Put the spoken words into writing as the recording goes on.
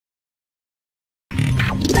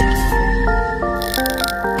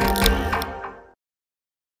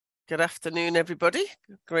Good afternoon, everybody.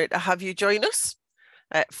 Great to have you join us.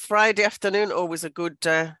 Friday afternoon, always a good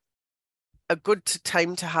time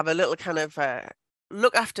to have a little kind of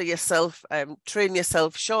look after yourself, train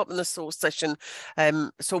yourself, sharpen the saw session.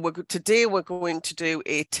 So today we're going to do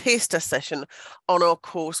a taster session on our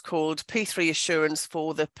course called P3 Assurance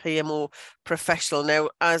for the PMO Professional. Now,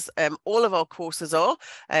 as all of our courses are,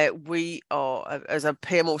 we are, as a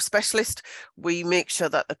PMO specialist, we make sure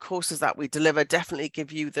that the courses that we deliver definitely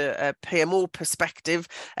give you the PMO perspective,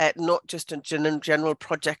 not just a general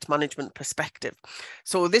project management perspective.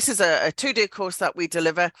 So this is a two-day course that we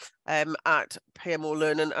deliver at PMO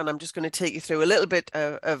Learning, and I'm just going to take you through a little bit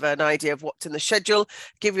of an idea of what's in the schedule,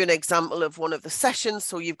 give you an example of one of the sessions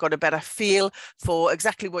so you've got a better feel for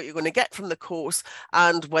exactly what you're going to get from the course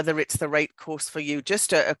and whether it's the right course for you.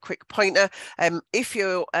 Just a quick pointer, if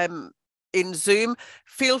you're in Zoom,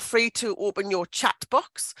 feel free to open your chat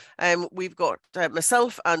box. We've got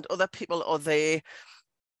myself and other people are there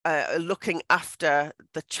looking after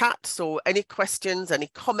the chat, so any questions, any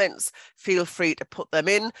comments, feel free to put them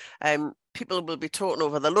in. People will be talking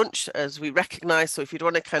over the lunch, as we recognise, so if you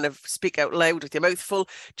don't want to kind of speak out loud with your mouth full,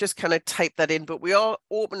 just kind of type that in. But we are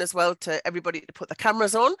open as well to everybody to put the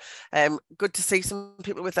cameras on. Good to see some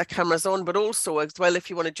people with their cameras on, but also as well, if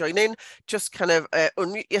you want to join in, just kind of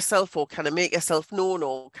unmute yourself or kind of make yourself known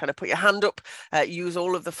or kind of put your hand up, use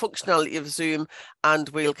all of the functionality of Zoom, and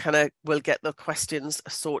we'll get the questions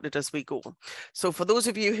sorted as we go. So for those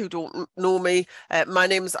of you who don't know me, my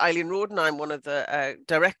name is Eileen Roden. I'm one of the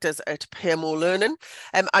directors at PMO Learning.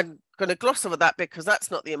 I'm going to gloss over that because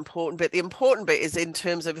that's not the important bit. The important bit is in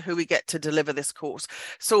terms of who we get to deliver this course.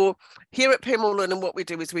 So here at PMO Learning, what we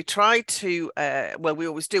do is we try to, we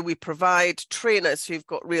always do, we provide trainers who've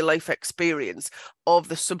got real life experience of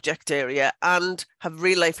the subject area and have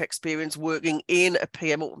real life experience working in a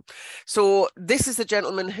PMO. So this is the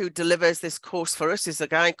gentleman who delivers this course for us, is a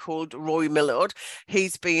guy called Roy Millard.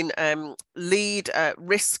 He's been lead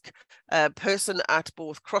risk person at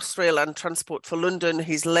both Crossrail and Transport for London.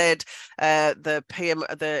 He's led the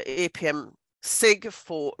APM SIG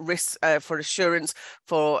for risk for assurance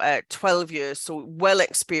for 12 years, so well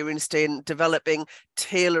experienced in developing,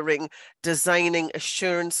 tailoring, designing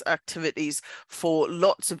assurance activities for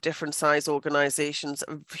lots of different size organizations,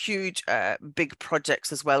 huge big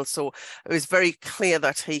projects as well. So it was very clear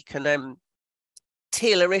that he can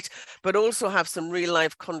tailor it, but also have some real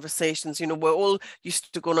life conversations. You know, we're all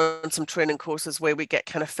used to going on some training courses where we get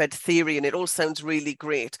kind of fed theory and it all sounds really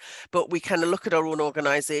great, but we kind of look at our own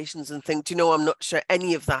organizations and think, you know, I'm not sure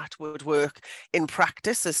any of that would work in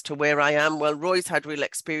practice as to where I am. Well, Roy's had real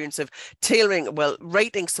experience of tailoring, well,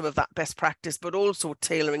 writing some of that best practice, but also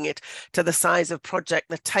tailoring it to the size of project,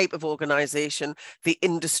 the type of organization, the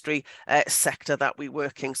industry sector that we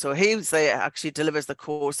work in. So he's there, actually delivers the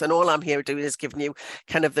course, and all I'm here doing is giving you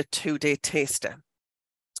kind of the two-day taster.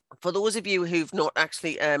 For those of you who've not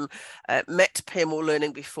actually met PMO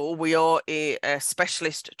Learning before, we are a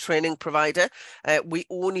specialist training provider. We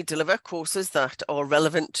only deliver courses that are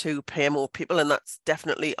relevant to PMO people, and that's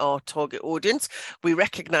definitely our target audience. We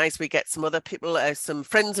recognise we get some other people, some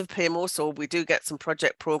friends of PMO, so we do get some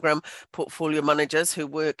project programme portfolio managers who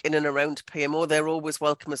work in and around PMO. They're always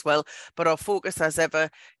welcome as well. But our focus, as ever,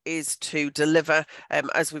 is to deliver,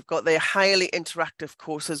 as we've got their highly interactive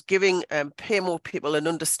courses, giving PMO people an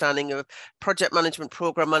understanding of project management,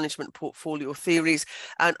 program management, portfolio theories,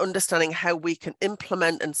 and understanding how we can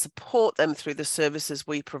implement and support them through the services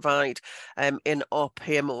we provide in our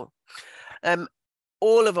PMO.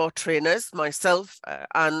 All of our trainers, myself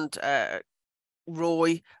and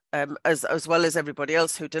Roy, as well as everybody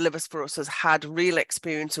else who delivers for us, has had real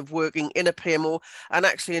experience of working in a PMO, and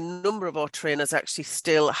actually a number of our trainers actually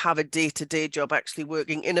still have a day-to-day job actually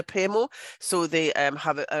working in a PMO, so they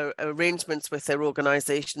have arrangements with their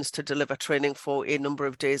organizations to deliver training for a number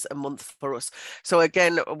of days a month for us. So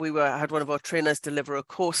again, we had one of our trainers deliver a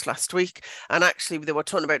course last week, and actually they were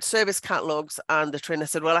talking about service catalogs, and the trainer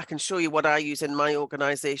said, well, I can show you what I use in my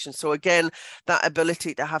organization. So again, that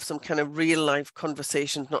ability to have some kind of real life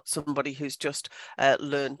conversations, not somebody who's just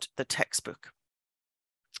learned the textbook.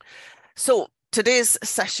 So today's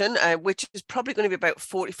session, which is probably going to be about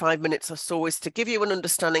 45 minutes or so, is to give you an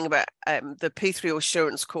understanding about the P3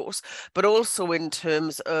 Assurance course, but also in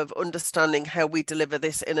terms of understanding how we deliver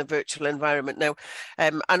this in a virtual environment. Now,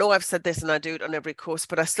 I know I've said this and I do it on every course,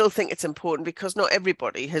 but I still think it's important because not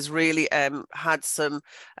everybody has really had some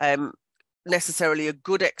necessarily a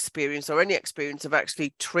good experience or any experience of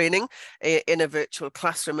actually training in a virtual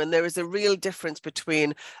classroom. And there is a real difference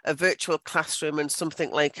between a virtual classroom and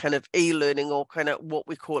something like kind of e-learning or kind of what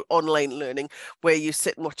we call online learning, where you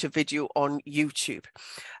sit and watch a video on YouTube.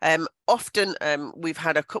 Often we've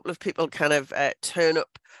had a couple of people kind of turn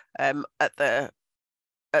up at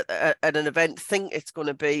an event, think it's going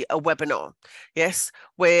to be a webinar, yes,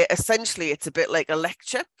 where essentially it's a bit like a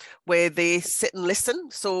lecture where they sit and listen.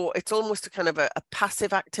 So it's almost a kind of a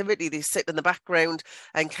passive activity. They sit in the background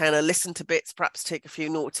and kind of listen to bits, perhaps take a few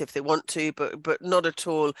notes if they want to, but not at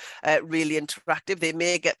all really interactive. They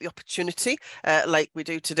may get the opportunity, like we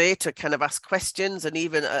do today, to kind of ask questions and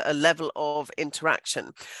even a level of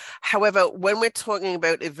interaction. However, when we're talking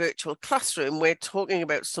about a virtual classroom, we're talking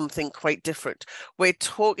about something quite different. We're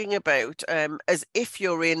talking about as if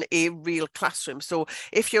you're in a real classroom. So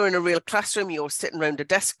if you're in a real classroom, you're sitting around a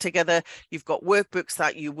desk together, you've got workbooks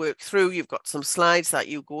that you work through, you've got some slides that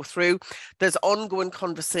you go through. There's ongoing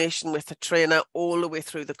conversation with the trainer all the way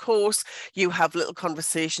through the course. You have little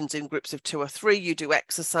conversations in groups of 2 or 3. You do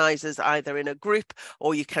exercises either in a group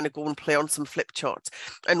or you kind of go and play on some flip charts.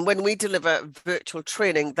 And when we deliver virtual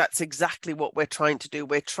training, that's exactly what we're trying to do.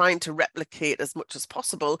 We're trying to replicate as much as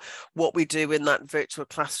possible what we do in that virtual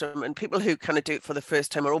classroom. And people who kind of do it for the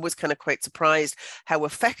first time are always kind of quite surprised how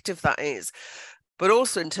effective that is, but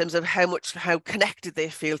also in terms of how connected they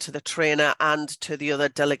feel to the trainer and to the other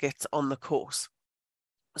delegates on the course.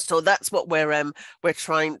 So that's what we're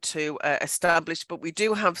trying to establish. But we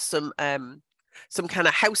do have some kind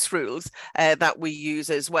of house rules that we use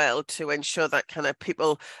as well to ensure that kind of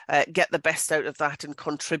people get the best out of that and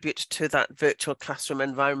contribute to that virtual classroom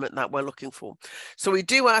environment that we're looking for. So we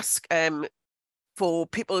do ask for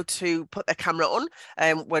people to put their camera on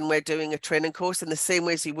when we're doing a training course, in the same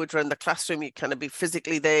way as you would around the classroom. You kind of be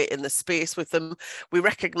physically there in the space with them. We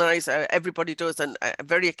recognise everybody does, and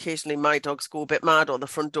very occasionally my dogs go a bit mad or the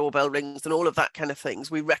front doorbell rings and all of that kind of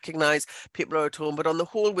things. We recognise people are at home, but on the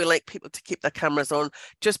whole, we like people to keep their cameras on,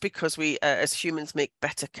 just because we as humans make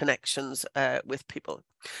better connections with people.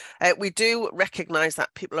 We do recognise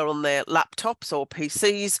that people are on their laptops or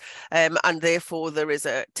PCs, and therefore there is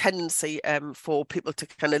a tendency for people to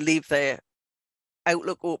kind of leave their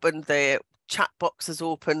Outlook open, their chat boxes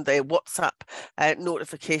open, their WhatsApp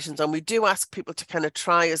notifications on. We do ask people to kind of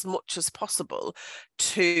try as much as possible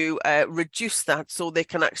to reduce that, so they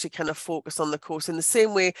can actually kind of focus on the course. In the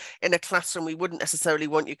same way, in a classroom, we wouldn't necessarily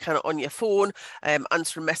want you kind of on your phone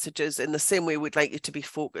answering messages. In the same way, we'd like you to be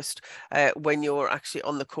focused when you're actually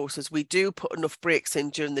on the courses. We do put enough breaks in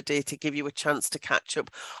during the day to give you a chance to catch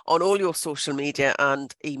up on all your social media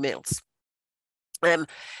and emails.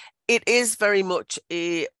 It is very much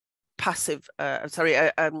a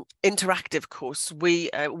interactive course. We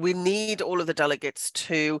need all of the delegates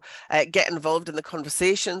to get involved in the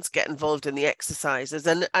conversations, get involved in the exercises,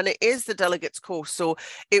 and it is the delegates course. So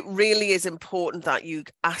it really is important that you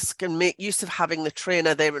ask and make use of having the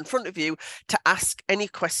trainer there in front of you to ask any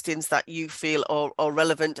questions that you feel are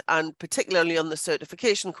relevant, and particularly on the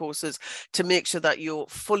certification courses, to make sure that you're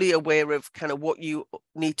fully aware of kind of what you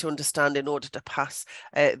need to understand in order to pass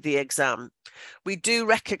the exam. We do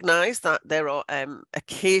recognise that there are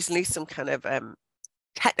occasionally some kind of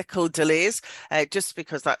technical delays, just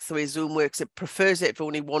because that's the way Zoom works. It prefers it if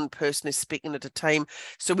only one person is speaking at a time.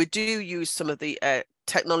 So we do use some of the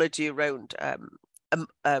technology around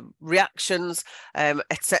reactions,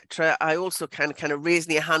 etc. I also kind of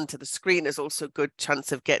raising your hand to the screen is also a good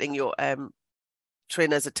chance of getting your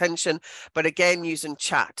trainer's attention, but again, using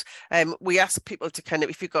chat. We ask people to kind of,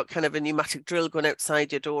 if you've got kind of a pneumatic drill going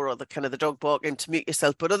outside your door, or the kind of the dog barking, to mute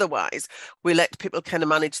yourself, but otherwise we let people kind of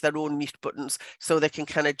manage their own mute buttons so they can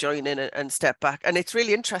kind of join in and step back. And it's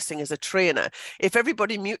really interesting as a trainer, if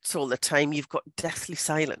everybody mutes all the time, you've got deathly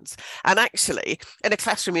silence. And actually in a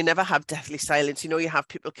classroom, you never have deathly silence. You know, you have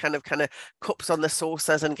people kind of cups on the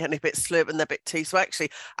saucers and getting a bit slurping their bit tea. So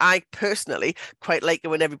actually, I personally quite like it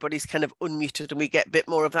when everybody's kind of unmuted and we get a bit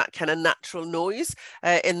more of that kind of natural noise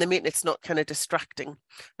in the meeting. It's not kind of distracting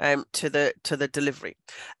to the delivery.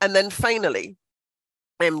 And then finally,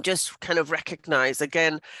 just kind of recognize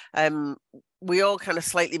again, we all kind of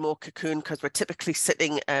slightly more cocoon because we're typically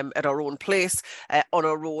sitting at our own place on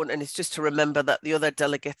our own, and it's just to remember that the other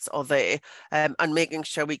delegates are there, and making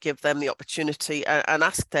sure we give them the opportunity and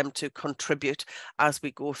ask them to contribute as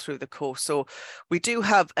we go through the course. So we do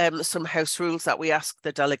have some house rules that we ask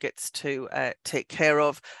the delegates to take care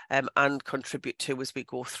of and contribute to as we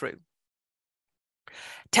go through.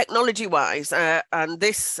 Technology-wise, and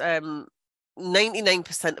this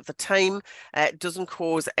 99% of the time doesn't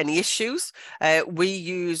cause any issues. We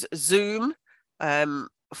use Zoom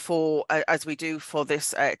for as we do for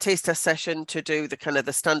this taster session, to do the kind of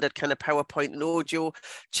the standard kind of PowerPoint and audio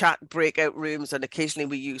chat, breakout rooms, and occasionally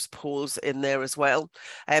we use polls in there as well.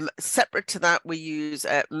 Separate to that, we use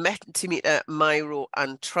Mentimeter, Miro,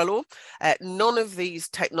 and Trello. None of these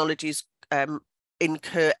technologies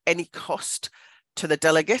incur any cost to the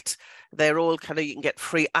delegate. They're all kind of, you can get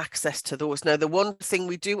free access to those. Now, the one thing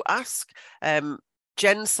we do ask,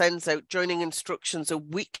 Jen sends out joining instructions a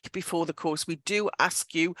week before the course. We do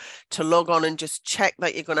ask you to log on and just check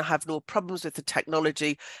that you're going to have no problems with the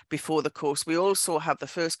technology before the course. We also have the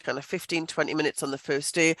first kind of 15-20 minutes on the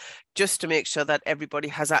first day just to make sure that everybody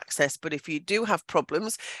has access. But if you do have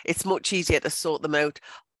problems, it's much easier to sort them out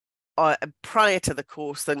prior to the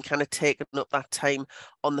course than kind of taking up that time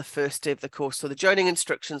on the first day of the course. So the joining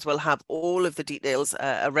instructions will have all of the details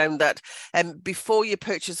around that. And before you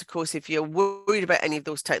purchase a course, if you're worried about any of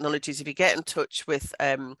those technologies, if you get in touch with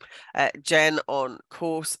Jen on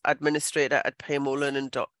course administrator at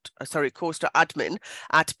course.admin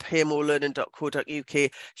at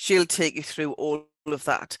pmolearning.co.uk, she'll take you through all of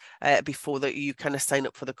that before that you kind of sign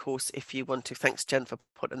up for the course if you want to. Thanks, Jen, for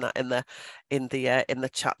putting that in the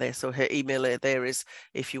chat there. So her email there is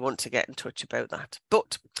if you want to get in touch about that.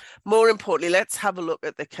 But more importantly, let's have a look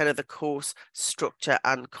at the kind of the course structure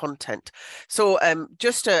and content. So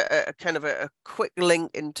just a kind of a quick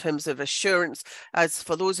link in terms of assurance, as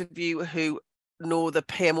for those of you who know the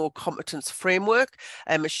PMO competence framework.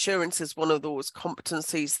 Assurance is one of those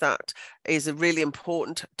competencies that is really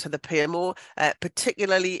important to the PMO,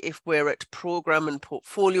 particularly if we're at program and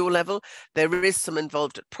portfolio level. There is some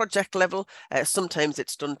involved at project level. Sometimes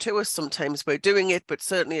it's done to us, sometimes we're doing it, but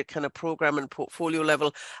certainly at kind of program and portfolio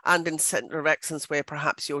level, and in Centre of Excellence where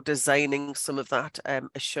perhaps you're designing some of that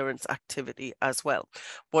assurance activity as well.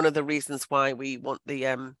 One of the reasons why we want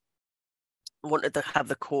the wanted to have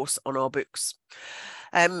the course on our books.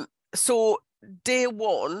 So day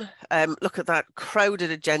one, look at that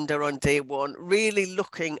crowded agenda on day one, really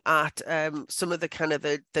looking at some of the kind of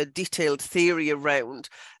the detailed theory around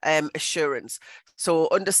assurance. So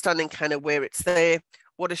understanding kind of where it's there,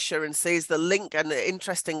 what assurance is, the link and the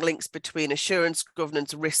interesting links between assurance,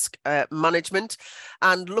 governance, risk management,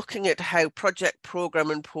 and looking at how project,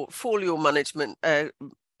 program, and portfolio management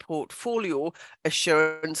portfolio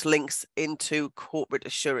assurance links into corporate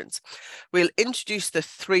assurance. We'll introduce the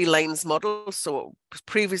 3 lanes model, so it was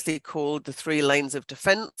previously called the 3 lanes of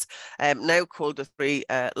defense, now called the 3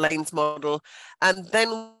 lanes model, and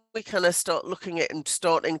then we kind of start looking at and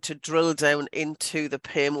starting to drill down into the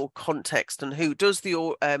PMO context and who does the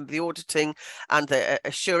auditing and the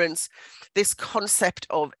assurance. This concept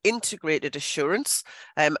of integrated assurance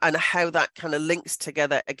and how that kind of links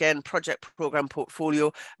together, again, project, program,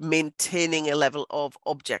 portfolio, maintaining a level of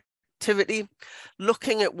objectivity,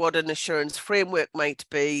 looking at what an assurance framework might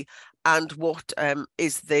be and what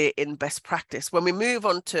is there in best practice. When we move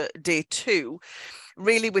on to day 2,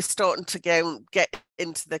 really we're starting to get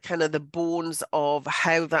into the kind of the bones of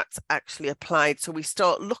how that's actually applied. So we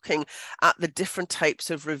start looking at the different types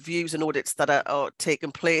of reviews and audits that are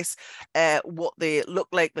taking place, what they look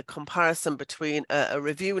like, the comparison between a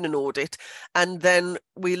review and an audit. And then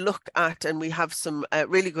we look at, and we have some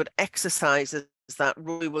really good exercises that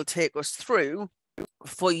Roy will take us through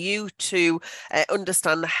for you to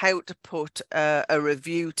understand how to put a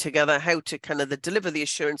review together, how to kind of deliver the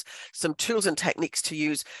assurance, some tools and techniques to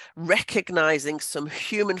use, recognizing some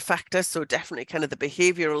human factors, so definitely kind of the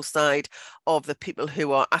behavioral side of the people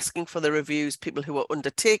who are asking for the reviews, people who are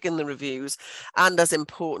undertaking the reviews, and as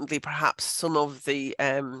importantly, perhaps some of the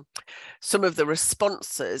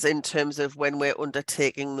responses in terms of when we're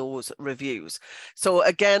undertaking those reviews. So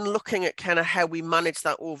again, looking at kind of how we manage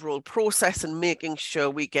that overall process and making sure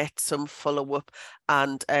we get some follow-up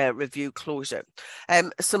and review closure.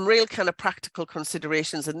 Some real kind of practical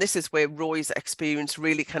considerations, and this is where Roy's experience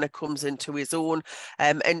really kind of comes into his own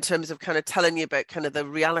in terms of kind of telling you about kind of the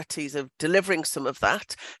realities of delivering some of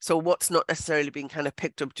that. So what's not necessarily being kind of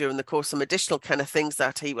picked up during the course, some additional kind of things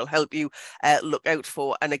that he will help you look out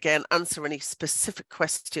for, and again, answer any specific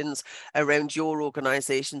questions around your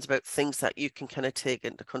organizations about things that you can kind of take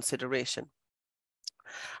into consideration.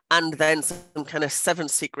 And then some kind of 7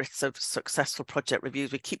 secrets of successful project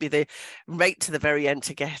reviews. We keep you there right to the very end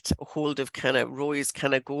to get a hold of kind of Roy's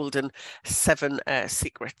kind of golden 7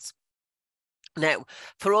 secrets. Now,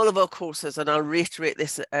 for all of our courses, and I'll reiterate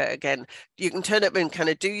this again, you can turn up and kind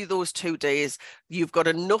of do those 2 days. You've got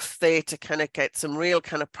enough there to kind of get some real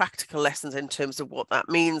kind of practical lessons in terms of what that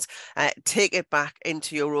means. Take it back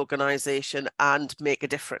into your organisation and make a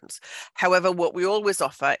difference. However, what we always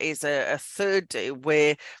offer is a 3rd day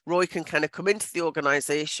where Roy can kind of come into the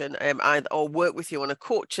organisation either or work with you on a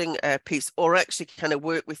coaching piece, or actually kind of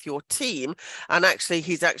work with your team. And actually,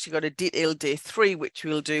 he's actually got a detailed day 3, which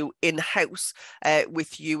we'll do in-house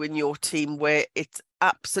with you and your team, where it's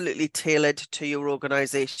absolutely tailored to your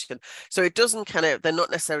organization. So it doesn't kind of, they're not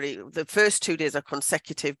necessarily, the first 2 days are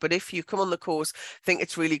consecutive, but if you come on the course, think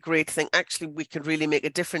it's really great, think actually we could really make a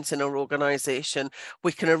difference in our organization,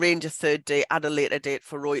 we can arrange a 3rd day at a later date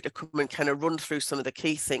for Roy to come and kind of run through some of the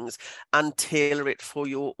key things and tailor it for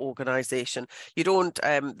your organization. You don't,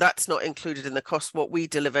 that's not included in the cost. What we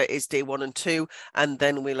deliver is day 1 and 2, and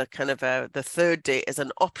then we'll kind of, the 3rd day is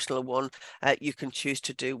an optional one you can choose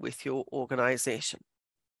to do with your organization.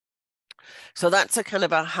 So that's a kind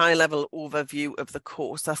of a high level overview of the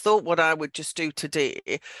course. I thought what I would just do today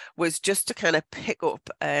was just to kind of pick up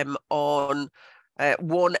on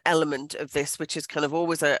one element of this, which is kind of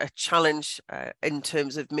always a challenge in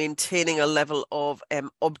terms of maintaining a level of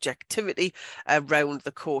objectivity around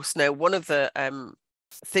the course. Now, one of the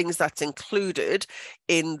things that's included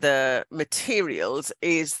in the materials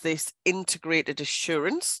is this integrated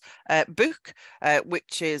assurance book,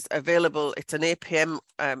 which is available. It's an APM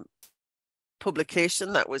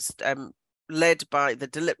publication that was led by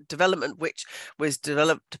the development, which was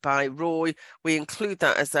developed by Roy. We include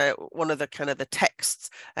that as one of the kind of the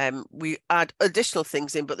texts. We add additional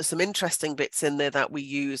things in, but there's some interesting bits in there that we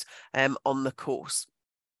use on the course.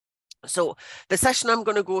 So the session I'm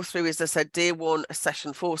going to go through is, as I said, day 1,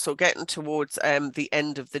 session 4, so getting towards the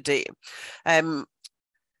end of the day.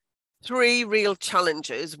 3 real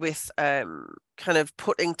challenges with kind of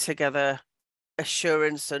putting together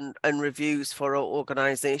assurance and reviews for our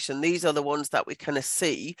organization. These are the ones that we kind of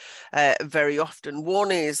see very often.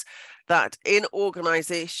 One is that in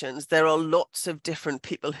organizations, there are lots of different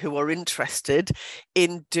people who are interested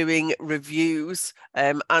in doing reviews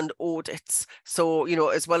and audits. So, you know,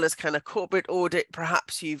 as well as kind of corporate audit,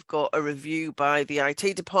 perhaps you've got a review by the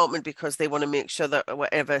IT department because they want to make sure that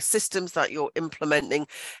whatever systems that you're implementing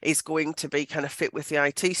is going to be kind of fit with the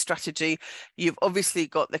IT strategy. You've obviously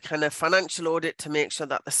got the kind of financial audit to make sure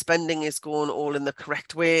that the spending is going all in the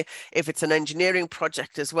correct way. If it's an engineering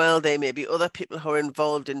project as well, there may be other people who are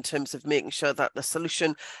involved in terms of making sure that the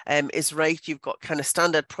solution is right. You've got kind of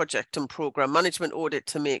standard project and program management audit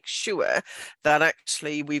to make sure that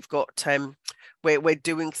actually we've got we're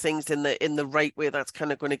doing things in the right way that's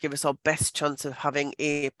kind of going to give us our best chance of having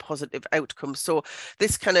a positive outcome. So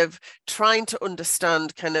this kind of trying to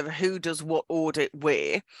understand kind of who does what audit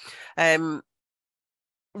where,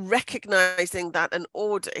 recognizing that an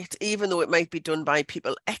audit, even though it might be done by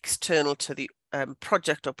people external to the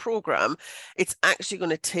project or program, it's actually going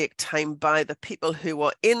to take time by the people who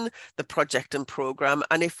are in the project and program.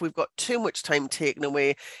 And if we've got too much time taken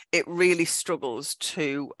away, it really struggles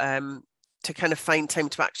to kind of find time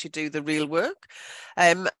to actually do the real work.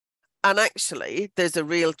 And actually, there's a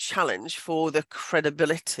real challenge for the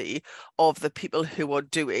credibility of the people who are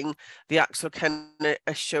doing the actual kind of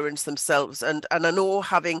assurance themselves. And I know,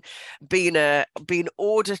 having been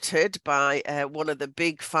audited by one of the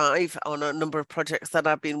big 5 on a number of projects that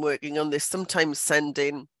I've been working on, they sometimes send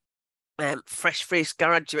in fresh-faced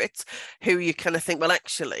graduates who you kind of think, well,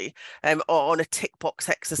 actually, are on a tick box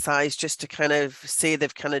exercise just to kind of say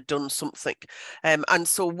they've kind of done something. And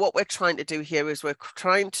so what we're trying to do here is we're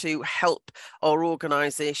trying to help our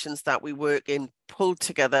organizations that we work in pull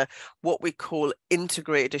together what we call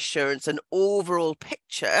integrated assurance, an overall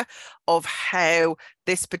picture of how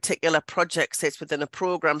this particular project sits within a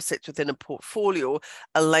program, sits within a portfolio,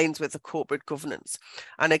 aligns with the corporate governance.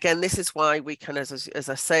 And again, this is why we can, as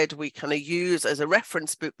I said, we kind of use as a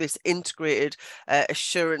reference book this integrated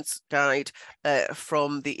assurance guide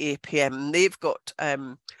from the APM. They've got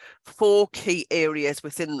 4 key areas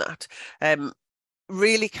within that.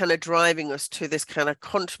 Really kind of driving us to this kind of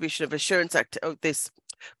contribution of assurance this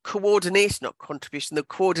coordination, not contribution, the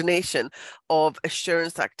coordination of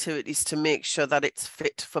assurance activities to make sure that it's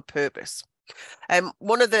fit for purpose.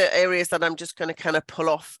 One of the areas that I'm just going to kind of pull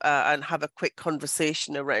off and have a quick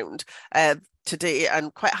conversation around today,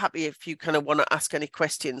 and quite happy if you kind of want to ask any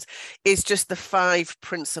questions, is just the 5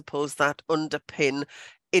 principles that underpin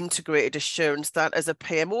integrated assurance, that as a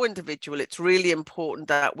PMO individual, it's really important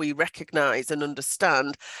that we recognize and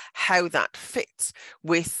understand how that fits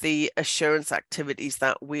with the assurance activities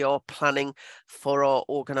that we are planning for our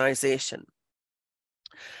organization.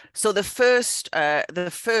 So the first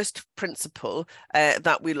principle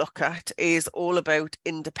that we look at is all about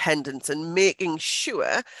independence and making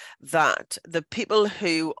sure that the people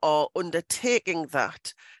who are undertaking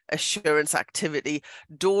that assurance activity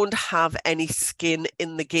don't have any skin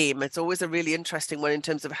in the game. It's always a really interesting one in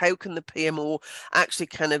terms of how can the PMO actually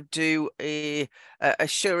kind of do a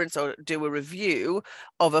assurance or do a review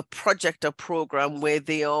of a project or program where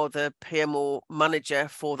they are the PMO manager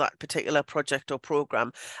for that particular project or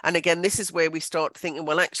program. And again, this is where we start thinking,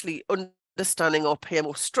 well, actually understanding our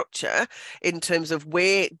PMO structure in terms of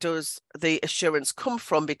where does the assurance come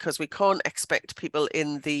from, because we can't expect people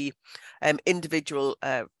in the individual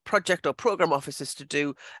project or program offices to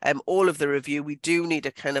do all of the review. We do need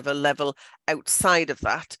a kind of a level outside of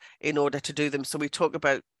that in order to do them. So we talk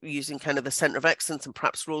about using kind of the Centre of Excellence and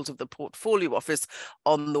perhaps roles of the portfolio office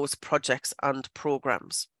on those projects and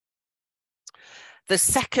programs. The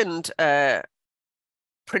second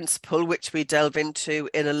principle, which we delve into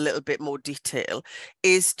in a little bit more detail,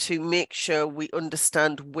 is to make sure we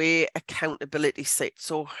understand where accountability sits.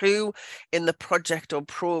 So who in the project or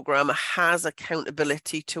program has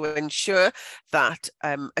accountability to ensure that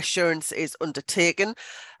assurance is undertaken.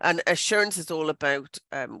 And assurance is all about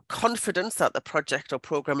confidence that the project or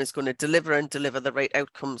program is going to deliver and deliver the right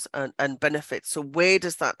outcomes and benefits. So where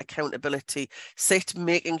does that accountability sit?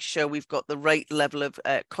 Making sure we've got the right level of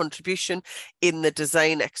contribution in the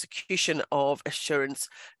design execution of assurance,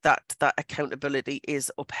 that accountability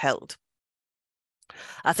is upheld.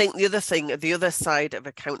 I think the other thing, the other side of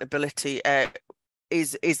accountability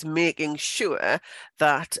is making sure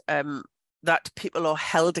that that people are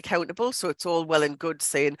held accountable. So it's all well and good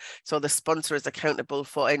saying, so the sponsor is accountable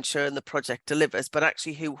for ensuring the project delivers, but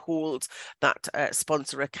actually who holds that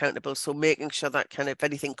sponsor accountable. So making sure that kind of, if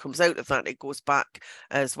anything comes out of that, it goes back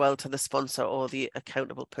as well to the sponsor or the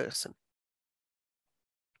accountable person.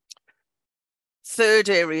 Third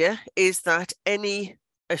area is that any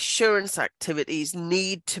assurance activities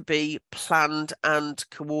need to be planned and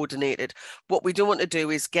coordinated. What we don't want to do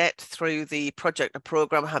is get through the project or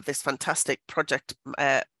program, have this fantastic project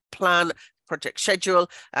plan, project schedule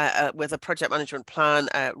with a project management plan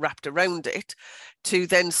wrapped around it, to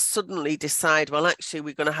then suddenly decide, well, actually,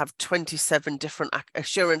 we're going to have 27 different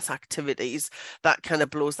assurance activities. That kind of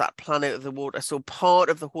blows that plan out of the water. So part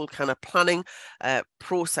of the whole kind of planning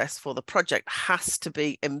process for the project has to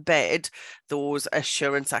be embed those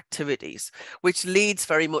assurance activities, which leads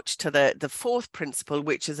very much to the fourth principle,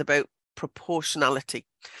 which is about proportionality.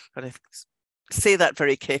 But I say that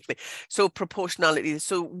very carefully. So proportionality.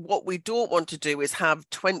 So what we don't want to do is have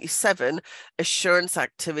 27 assurance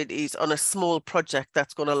activities on a small project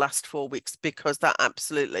that's going to last 4 weeks, because that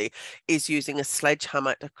absolutely is using a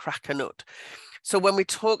sledgehammer to crack a nut. So when we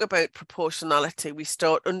talk about proportionality, we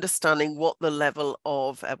start understanding what the level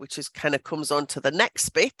of, which is kind of comes on to the next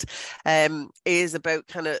bit, is about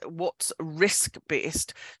kind of what's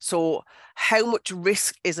risk-based. So how much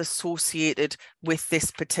risk is associated with this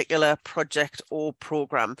particular project or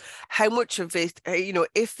program? How much of it,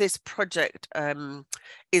 if this project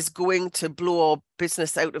is going to blow our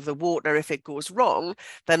business out of the water if it goes wrong,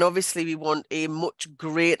 then obviously we want a much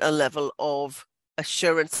greater level of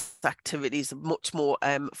assurance activities, much more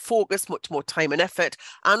focus, much more time and effort,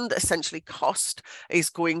 and essentially cost is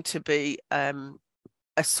going to be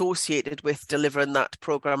associated with delivering that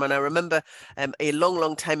program. And I remember a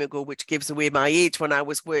long time ago, which gives away my age, when I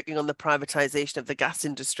was working on the privatization of the gas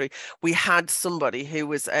industry, we had somebody who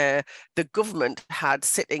was the government had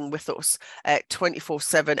sitting with us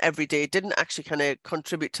 24/7 every day, didn't actually kind of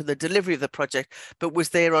contribute to the delivery of the project, but was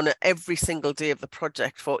there on every single day of the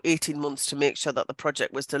project for 18 months to make sure that the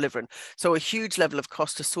project was delivering. So a huge level of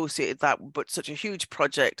cost associated with that, but such a huge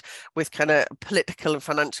project with kind of political and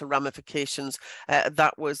financial ramifications,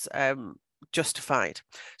 that was justified.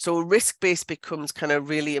 So risk-based becomes kind of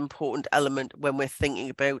really important element when we're thinking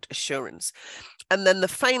about assurance. And then the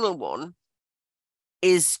final one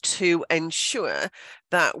is to ensure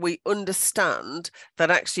that we understand that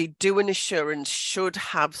actually doing assurance should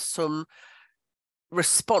have some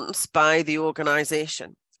response by the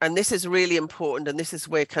organization. And this is really important, and this is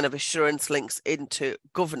where kind of assurance links into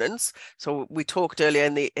governance. So we talked earlier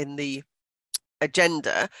in the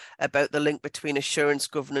agenda about the link between assurance,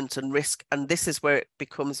 governance and risk, and this is where it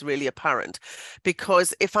becomes really apparent.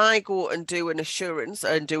 Because if I go and do an assurance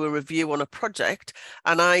and do a review on a project,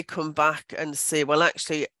 and I come back and say, well,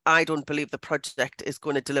 actually, I don't believe the project is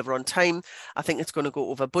going to deliver on time, I think it's going to go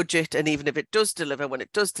over budget, and even if it does deliver, when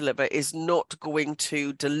it does deliver, is not going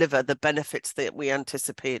to deliver the benefits that we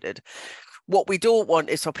anticipated. What we don't want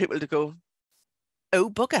is for people to go, oh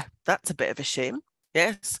bugger, that's a bit of a shame.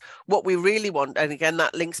 Yes, what we really want, and again,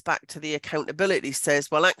 that links back to the accountability, says,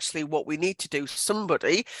 well, actually, what we need to do,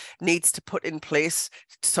 somebody needs to put in place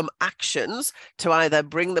some actions to either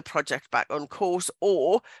bring the project back on course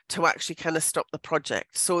or to actually kind of stop the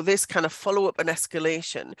project. So this kind of follow-up and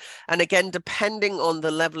escalation. And again, depending on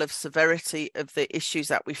the level of severity of the issues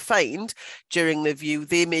that we find during the review,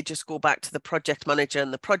 they may just go back to the project manager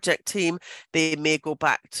and the project team. They may go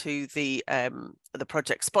back to the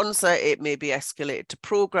project sponsor, it may be escalated to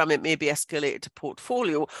program, it may be escalated to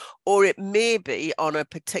portfolio, or it may be on a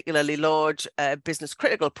particularly large business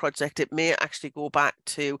critical project, it may actually go back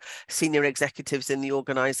to senior executives in the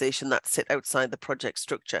organization that sit outside the project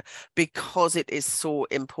structure, because it is so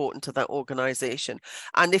important to that organization.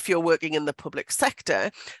 And if you're working in the public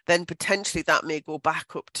sector, then potentially that may go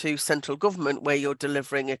back up to central government, where you're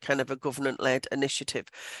delivering a kind of a government-led initiative.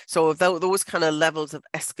 So those kind of levels of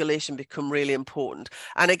escalation become really important.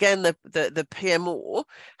 And again, the PMO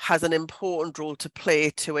has an important role to play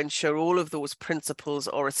to ensure all of those principles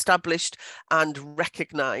are established and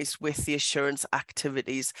recognised with the assurance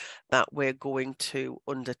activities that we're going to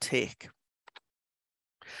undertake.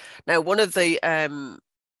 Now, one of the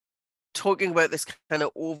talking about this kind of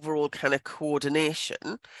overall kind of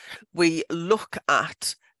coordination, we look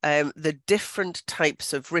at the different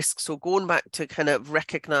types of risks. So going back to kind of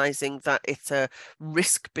recognizing that it's a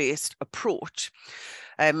risk-based approach,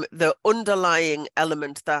 the underlying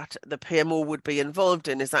element that the PMO would be involved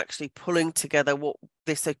in is actually pulling together what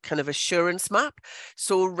this kind of assurance map.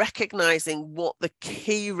 So recognizing what the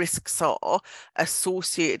key risks are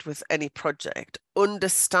associated with any project,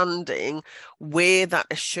 understanding where that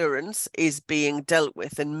assurance is being dealt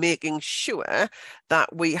with, and making sure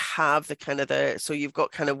that we have the kind of so you've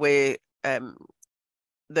got kind of where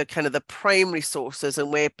the kind of the primary sources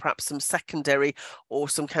and where perhaps some secondary or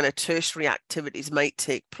some kind of tertiary activities might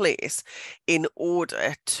take place, in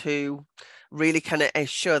order to really kind of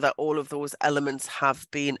ensure that all of those elements have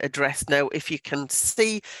been addressed. Now, if you can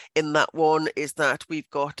see in that one, is that we've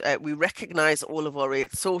got, we recognize all of our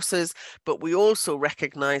 8 sources, but we also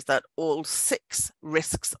recognize that all 6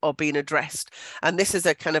 risks are being addressed. And this is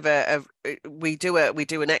a kind of we do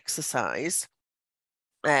an exercise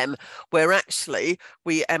where actually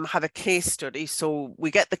we have a case study. So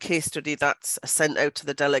we get the case study that's sent out to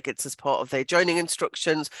the delegates as part of their joining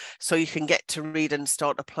instructions, so you can get to read and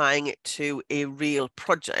start applying it to a real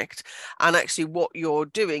project. And actually what you're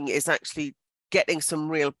doing is actually getting some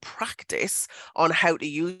real practice on how to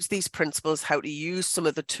use these principles, how to use some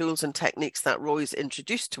of the tools and techniques that Roy's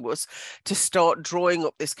introduced to us, to start drawing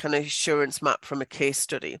up this kind of assurance map from a case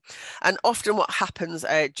study. And often what happens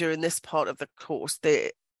during this part of the course,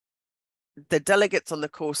 the delegates on the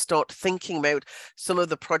course start thinking about some of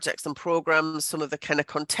the projects and programs, some of the kind of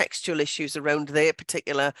contextual issues around their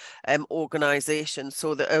particular organization,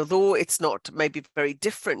 so that although it's not maybe very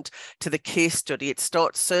different to the case study, it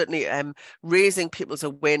starts certainly raising people's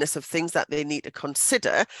awareness of things that they need to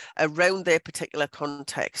consider around their particular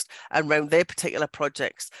context, around their particular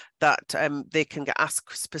projects, that they can get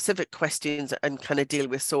asked specific questions and kind of deal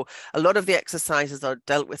with. So a lot of the exercises are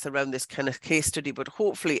dealt with around this kind of case study, but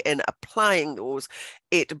hopefully in applying those,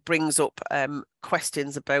 it brings up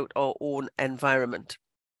questions about our own environment.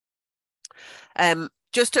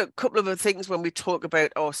 Just a couple of things when we talk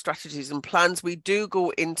about our strategies and plans, we do go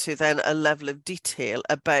into then a level of detail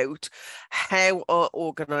about how our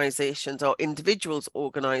organizations, our individuals'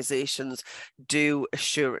 organizations, do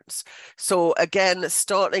assurance. So again,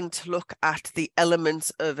 starting to look at the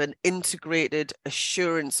elements of an integrated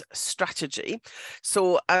assurance strategy.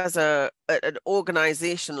 So as at an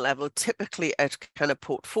organization level, typically at kind of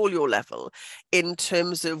portfolio level, in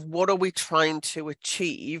terms of what are we trying to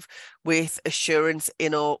achieve with assurance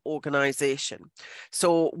in our organization.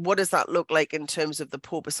 So what does that look like in terms of the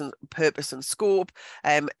purpose and scope?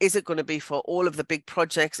 Is it going to be for all of the big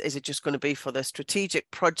projects? Is it just going to be for the strategic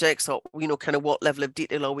projects? Or, you know, kind of what level of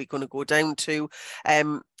detail are we going to go down to?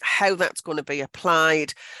 How that's going to be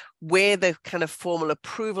applied? Where the kind of formal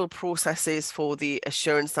approval process is for the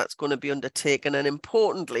assurance that's going to be undertaken, and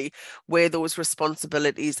importantly, where those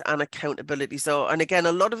responsibilities and accountabilities are. And again,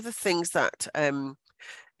 a lot of the things that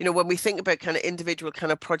you know, when we think about kind of individual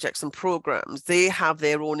kind of projects and programs, they have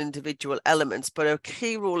their own individual elements, but a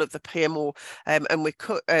key role of the PMO, and we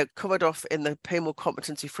covered off in the PMO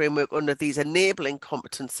competency framework under these enabling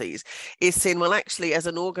competencies, is saying, well, actually, as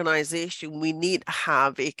an organization, we need to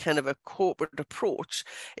have a kind of a corporate approach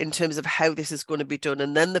in terms of how this is going to be done.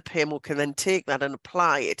 And then the PMO can then take that and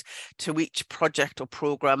apply it to each project or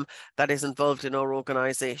program that is involved in our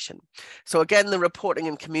organization. So again, the reporting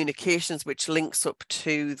and communications, which links up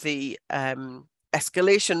to the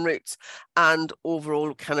escalation routes and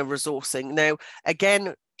overall kind of resourcing. Now,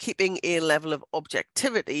 again, keeping a level of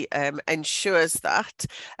objectivity ensures that,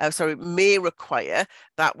 may require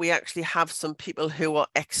that we actually have some people who are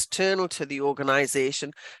external to the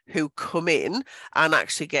organisation who come in and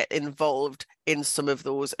actually get involved in some of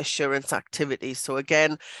those assurance activities. So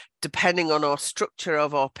again, depending on our structure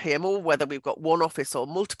of our PMO, whether we've got one office or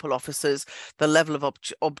multiple offices, the level of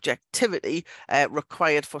objectivity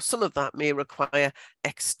required for some of that may require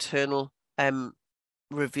external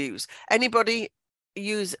reviews. Anybody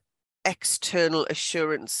use external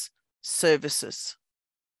assurance services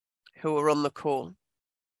who are on the call?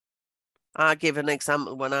 I give an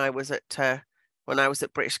example when I was at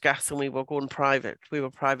British Gas and we were going private. We were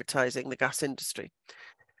privatizing the gas industry.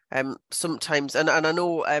 Sometimes, and I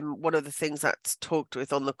know one of the things that's talked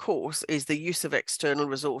with on the course is the use of external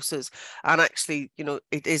resources. And actually, you know,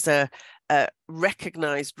 it is a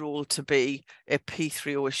recognised role to be a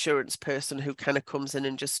P3O assurance person who kind of comes in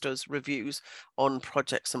and just does reviews on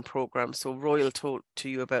projects and programs. So Roy will talk to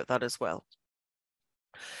you about that as well.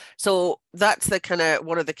 So that's the kind of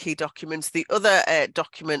one of the key documents. The other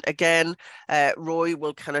document, again, Roy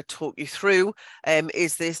will kind of talk you through,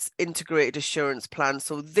 is this integrated assurance plan.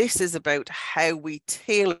 So this is about how we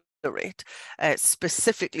tailor it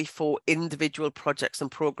specifically for individual projects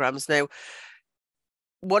and programs. Now,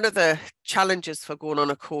 one of the challenges for going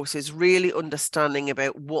on a course is really understanding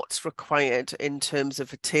about what's required in terms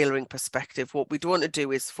of a tailoring perspective. What we don't want to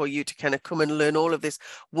do is for you to kind of come and learn all of this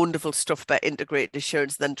wonderful stuff about integrated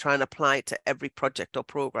assurance, then try and apply it to every project or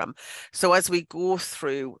program. So as we go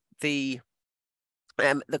through the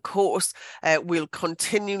course, we'll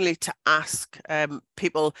continually to ask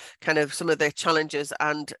people kind of some of their challenges,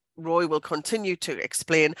 and Roy will continue to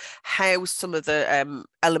explain how some of the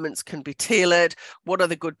elements can be tailored, what are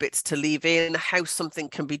the good bits to leave in, how something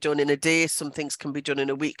can be done in a day, some things can be done in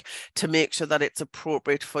a week to make sure that it's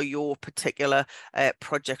appropriate for your particular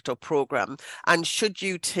project or program. And should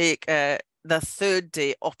you take the third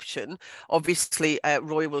day option, obviously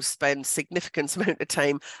Roy will spend significant amount of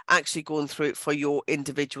time actually going through it for your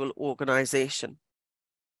individual organisation.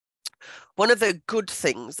 One of the good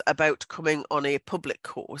things about coming on a public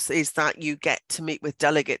course is that you get to meet with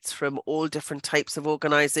delegates from all different types of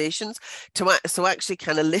organisations. So actually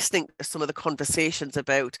kind of listening to some of the conversations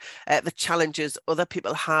about the challenges other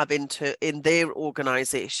people have in their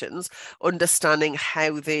organisations, understanding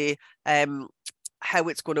how they how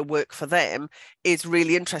it's going to work for them is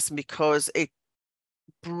really interesting, because it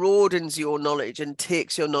broadens your knowledge and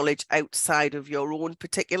takes your knowledge outside of your own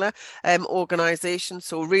particular organisation.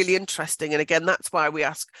 So really interesting. And again, that's why we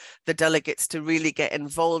ask the delegates to really get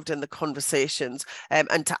involved in the conversations and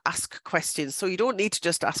to ask questions. So you don't need to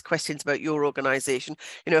just ask questions about your organisation.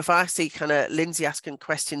 You know, if I see kind of Lindsay asking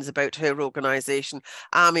questions about her organisation,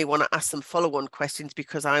 I may want to ask them follow-on questions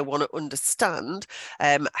because I want to understand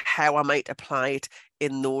how I might apply it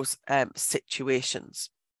in those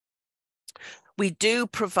situations. We do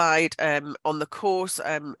provide on the course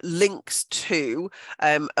links to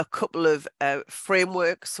a couple of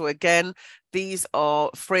frameworks. So again, these are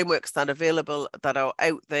frameworks that are available, that are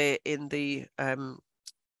out there in the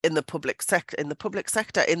public sector, in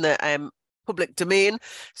the public domain,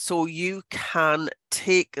 so you can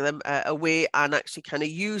take them away and actually kind of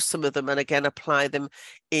use some of them and again apply them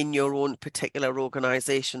in your own particular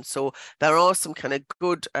organization. So there are some kind of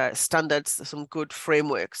good standards, some good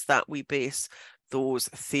frameworks that we base those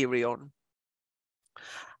theory on.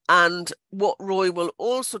 And what Roy will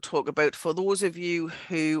also talk about, for those of you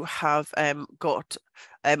who have got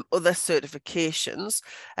other certifications,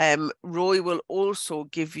 Roy will also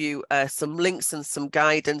give you some links and some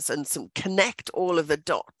guidance and connect all of the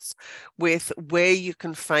dots with where you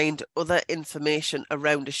can find other information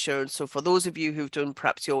around assurance. So for those of you who've done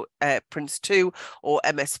perhaps your Prince 2 or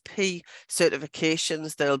MSP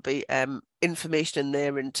certifications, there'll be information in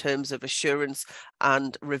there in terms of assurance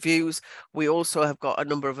and reviews. We also have got a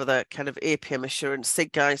number of other kind of APM assurance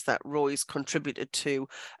SIG guides that Roy's contributed to,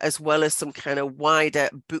 as well as some kind of wider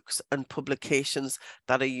books and publications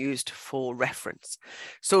that are used for reference.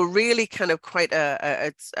 So really kind of quite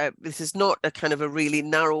this is not a kind of a really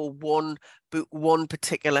narrow one book, one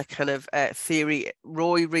particular kind of theory.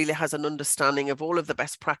 Roy really has an understanding of all of the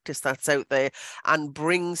best practice that's out there and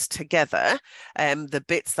brings together the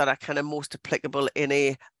bits that are kind of most applicable in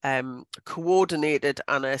a coordinated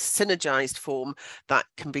and a synergized form that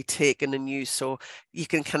can be taken and used. So you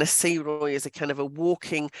can kind of see Roy as a kind of a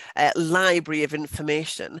walking library of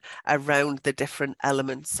information around the different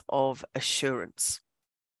elements of assurance.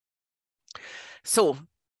 So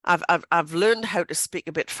I've learned how to speak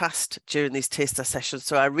a bit fast during these taster sessions,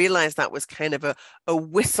 so I realized that was kind of a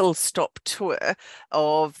whistle stop tour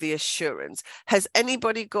of the assurance. Has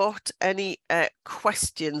anybody got any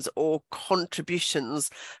questions or contributions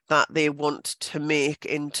that they want to make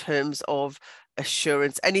in terms of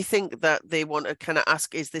assurance? Anything that they want to kind of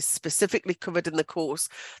ask, is this specifically covered in the course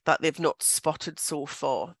that they've not spotted so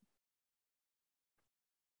far?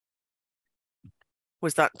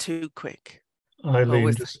 Was that too quick?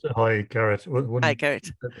 Eileen, just hi, Garrett. Hi, Garrett.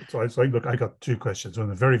 So look, I got two questions.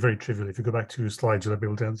 One very, very trivial. If you go back 2 slides, you'll be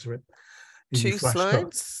able to answer it. You Two flashed up.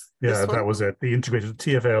 slides. Yeah, This that one. was it. The integrated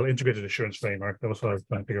TFL, integrated assurance framework. That was what I was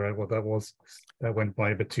trying to figure out what that was. That went by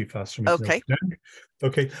a bit too fast for me to Okay. know.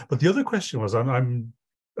 Okay, but the other question was, I'm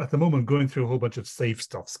at the moment going through a whole bunch of safe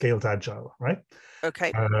stuff, scaled agile, right?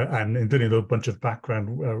 Okay. And doing a bunch of background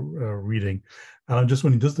reading. And I'm just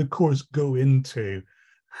wondering, does the course go into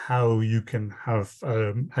how you can have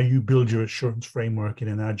how you build your assurance framework in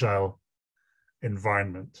an agile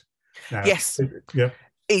environment? Now, Yes. yeah,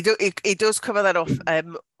 He does cover that off.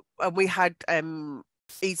 And we had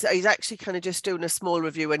he's actually kind of just doing a small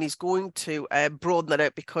review, and he's going to broaden that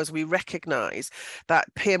out, because we recognize that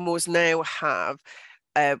PMOs now have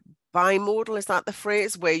bimodal, is that the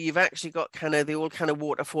phrase, where you've actually got kind of the old kind of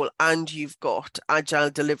waterfall and you've got agile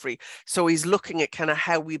delivery. So he's looking at kind of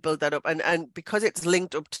how we build that up, and because it's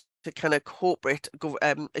linked up to kind of corporate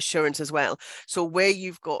assurance as well. So where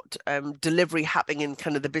you've got delivery happening in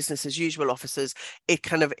kind of the business as usual offices, it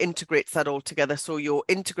kind of integrates that all together. So your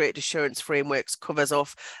integrated assurance frameworks covers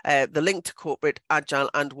off the link to corporate, agile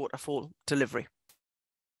and waterfall delivery.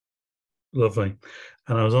 lovely.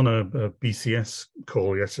 And I was on a BCS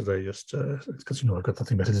call yesterday, just because I've got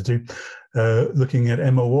nothing better to do, looking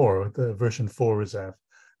at MOR, the version 4 reserve.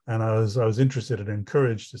 And I was interested and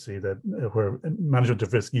encouraged to see that where management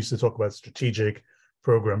of risk used to talk about strategic,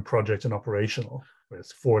 program, project, and operational, where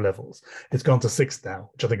it's 4 levels. It's gone to 6 now,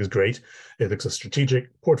 which I think is great. It looks at strategic,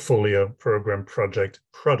 portfolio, program, project,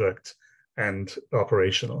 product, and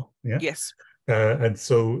operational. Yeah. Yes. And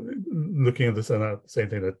so looking at this, and the same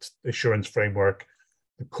thing, that assurance framework,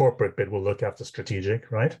 the corporate bit will look after strategic,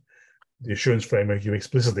 right? The assurance framework, you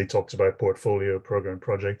explicitly talked about portfolio, program,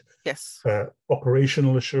 project. Yes.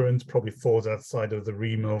 Operational assurance probably falls outside of the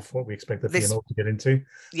realm of what we expect the PMO to get into.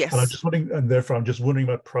 Yes. And I'm just wondering, and therefore I'm just wondering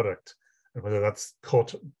about product and whether that's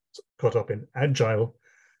caught up in agile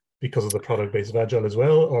because of the product base of agile as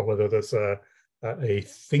well, or whether there's a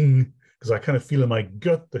thing, because I kind of feel in my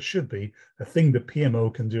gut there should be a thing the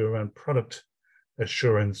PMO can do around product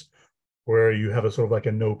assurance, where you have a sort of like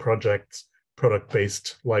a no projects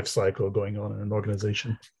product-based life cycle going on in an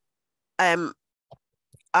organization.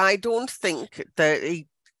 I don't think that he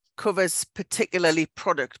covers particularly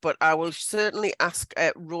product, but I will certainly ask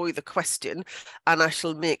Roy the question, and I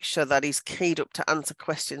shall make sure that he's keyed up to answer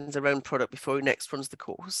questions around product before he next runs the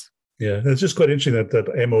course. Yeah, it's just quite interesting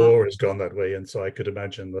that MOR has gone that way, and so I could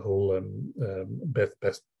imagine the whole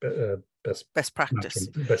best practice.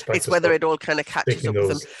 It's whether stuff, it all kind of catches up with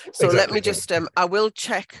them. So exactly, let me just I will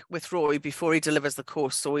check with Roy before he delivers the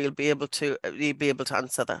course, so he'll be able to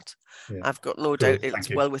answer that. Yeah. I've got no doubt it's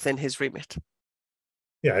well within his remit.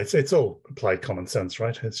 Yeah, it's all applied common sense,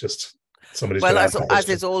 right? It's just somebody's as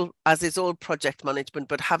is all project management,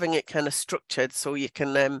 but having it kind of structured so you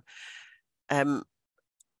can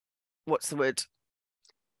what's the word?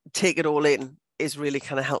 Take it all in is really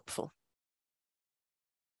kind of helpful.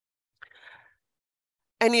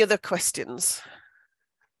 Any other questions?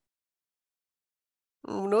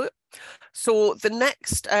 No. So the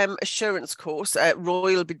next assurance course,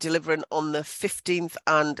 Roy will be delivering on the 15th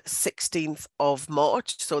and 16th of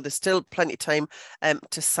March. So there's still plenty of time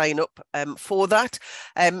to sign up for that.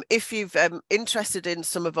 If you've interested in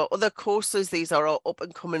some of our other courses, these are our up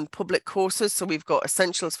and coming public courses. So we've got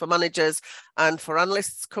Essentials for Managers and for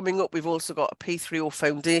Analysts coming up. We've also got a P3O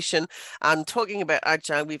Foundation. And talking about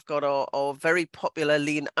Agile, we've got our very popular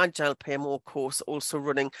Lean Agile PMO course also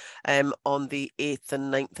running on the 8th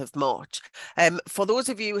and 9th of March. For those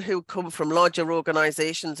of you who come from larger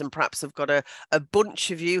organizations and perhaps have got a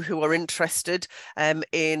bunch of you who are interested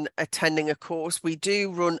in attending a course, we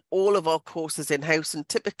do run all of our courses in-house, and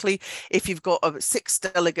typically if you've got 6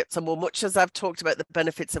 delegates or more, much as I've talked about the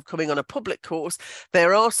benefits of coming on a public course,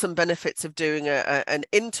 there are some benefits of doing an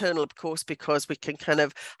internal course, because we can kind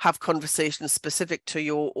of have conversations specific to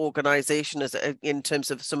your organization as in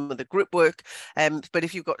terms of some of the group work. But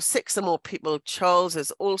if you've got 6 or more people, Charles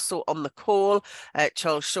is also on the call,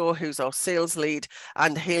 Charles Shaw, who's our sales lead,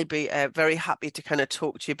 and he'll be very happy to kind of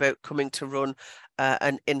talk to you about coming to run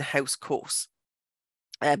an in-house course.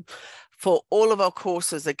 For all of our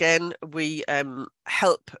courses, again, we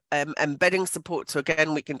help embedding support. So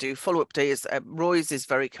again, we can do follow-up days. Roy's is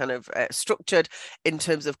very kind of structured in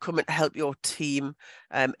terms of come and help your team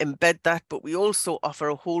embed that. But we also offer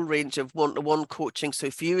a whole range of one-to-one coaching. So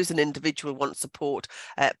if you as an individual want support,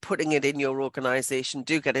 putting it in your organization,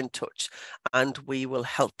 do get in touch and we will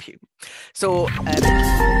help you. So